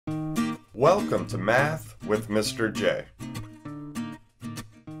Welcome to Math with Mr. J.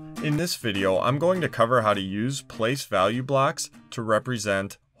 In this video, I'm going to cover how to use place value blocks to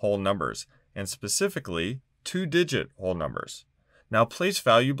represent whole numbers, and specifically two-digit whole numbers. Now, place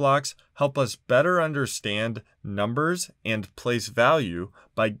value blocks help us better understand numbers and place value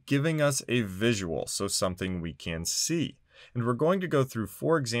by giving us a visual, so something we can see. And we're going to go through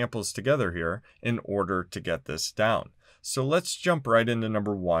 4 examples together here in order to get this down. So let's jump right into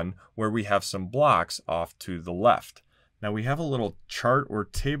number 1, where we have some blocks off to the left. Now we have a little chart or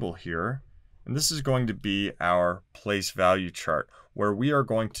table here, and this is going to be our place value chart, where we are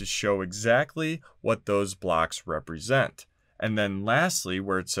going to show exactly what those blocks represent. And then lastly,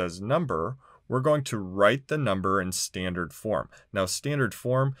 where it says number, we're going to write the number in standard form. Now, standard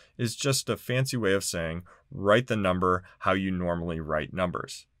form is just a fancy way of saying write the number how you normally write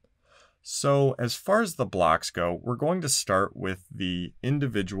numbers. So as far as the blocks go, we're going to start with the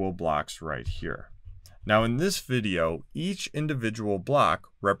individual blocks right here. Now in this video, each individual block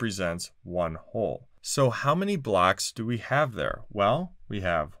represents one whole. So how many blocks do we have there? Well, we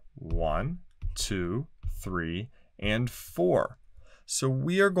have 1, 2, 3, and 4. So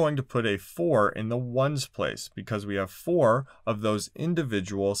we are going to put a 4 in the ones place because we have 4 of those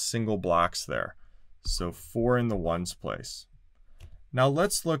individual single blocks there. So 4 in the ones place. Now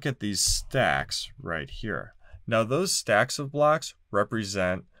let's look at these stacks right here. Now those stacks of blocks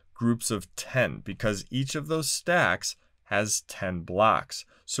represent groups of 10 because each of those stacks has 10 blocks.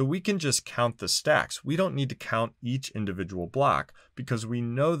 So we can just count the stacks. We don't need to count each individual block because we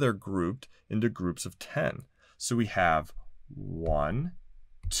know they're grouped into groups of 10. So we have 1,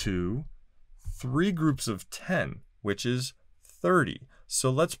 2, 3 groups of 10, which is 30. So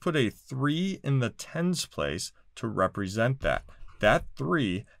let's put a 3 in the tens place to represent that. That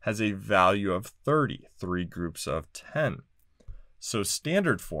 3 has a value of 30, 3 groups of 10. So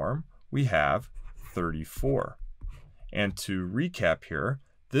standard form, we have 34. And to recap here,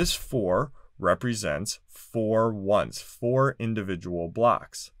 this 4 represents 4 ones, 4 individual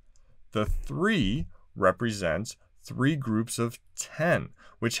blocks. The 3 represents 3 groups of 10,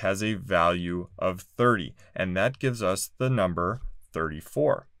 which has a value of 30, and that gives us the number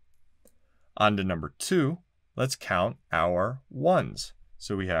 34. On to number 2. Let's count our ones.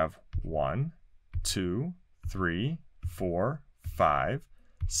 So we have 1, 2, 3, 4, 5,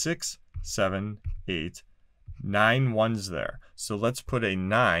 6, 7, 8, 9 ones there. So let's put a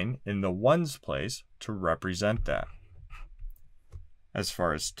 9 in the ones place to represent that. As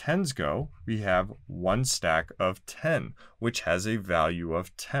far as tens go, we have one stack of 10, which has a value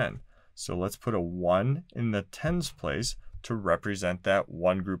of 10. So let's put a 1 in the tens place to represent that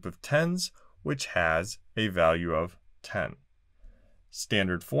one group of tens, which has a value of 10.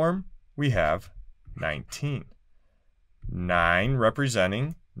 Standard form, we have 19. 9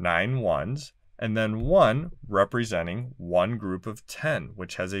 representing 9 ones, and then 1 representing one group of 10,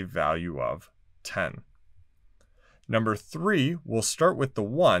 which has a value of 10. Number 3, we'll start with the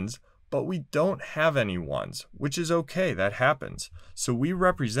ones, but we don't have any ones, which is okay, that happens. So we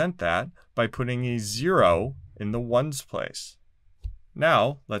represent that by putting a 0 in the ones place.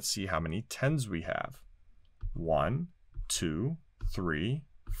 Now, let's see how many tens we have. 1, 2, 3,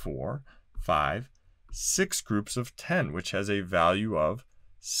 4, 5, 6 groups of 10, which has a value of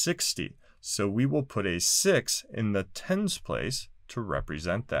 60. So we will put a 6 in the tens place to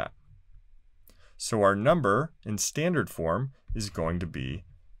represent that. So our number in standard form is going to be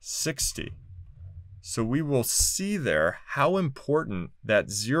 60. So we will see there how important that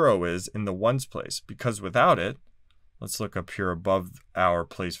 0 is in the ones place, because without it, let's look up here above our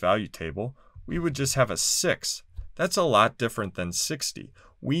place value table, we would just have a 6. That's a lot different than 60.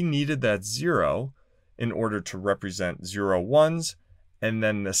 We needed that 0 in order to represent 0 ones, and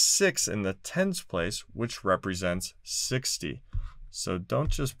then the 6 in the tens place, which represents 60. So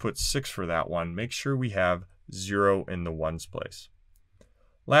don't just put 6 for that one. Make sure we have 0 in the ones place.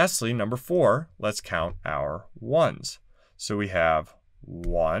 Lastly, number 4, let's count our ones. So we have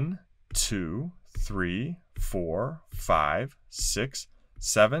 1, 2, 3, 4, 5, 6,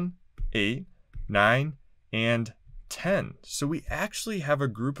 7, 8, 9, and 10. So we actually have a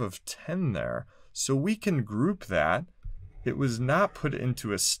group of 10 there. So we can group that. It was not put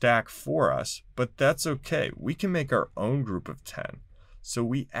into a stack for us, but that's okay. We can make our own group of 10. So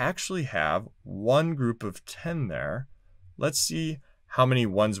we actually have one group of 10 there. Let's see how many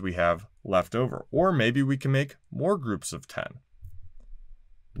ones we have left over. Or maybe we can make more groups of 10.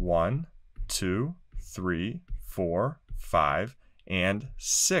 1, 2, 3, 4, 5, and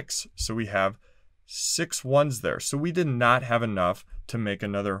 6. So we have 6 ones there. So we did not have enough to make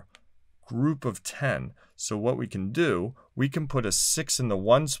another group of 10. So what we can do, we can put a 6 in the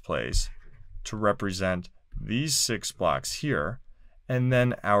ones place to represent these 6 blocks here. And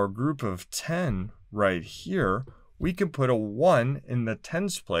then our group of 10 right here, we can put a 1 in the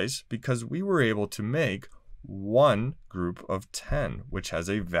tens place because we were able to make one group of 10, which has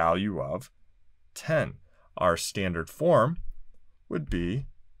a value of 10. Our standard form would be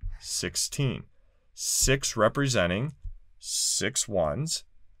 16. 6 representing 6 ones,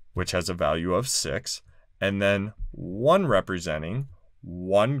 which has a value of 6, and then 1 representing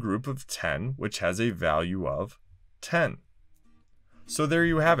one group of 10, which has a value of 10. So there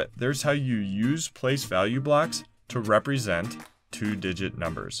you have it. There's how you use place value blocks to represent 2-digit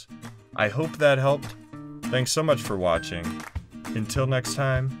numbers. I hope that helped. Thanks so much for watching. Until next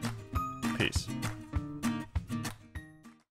time, peace.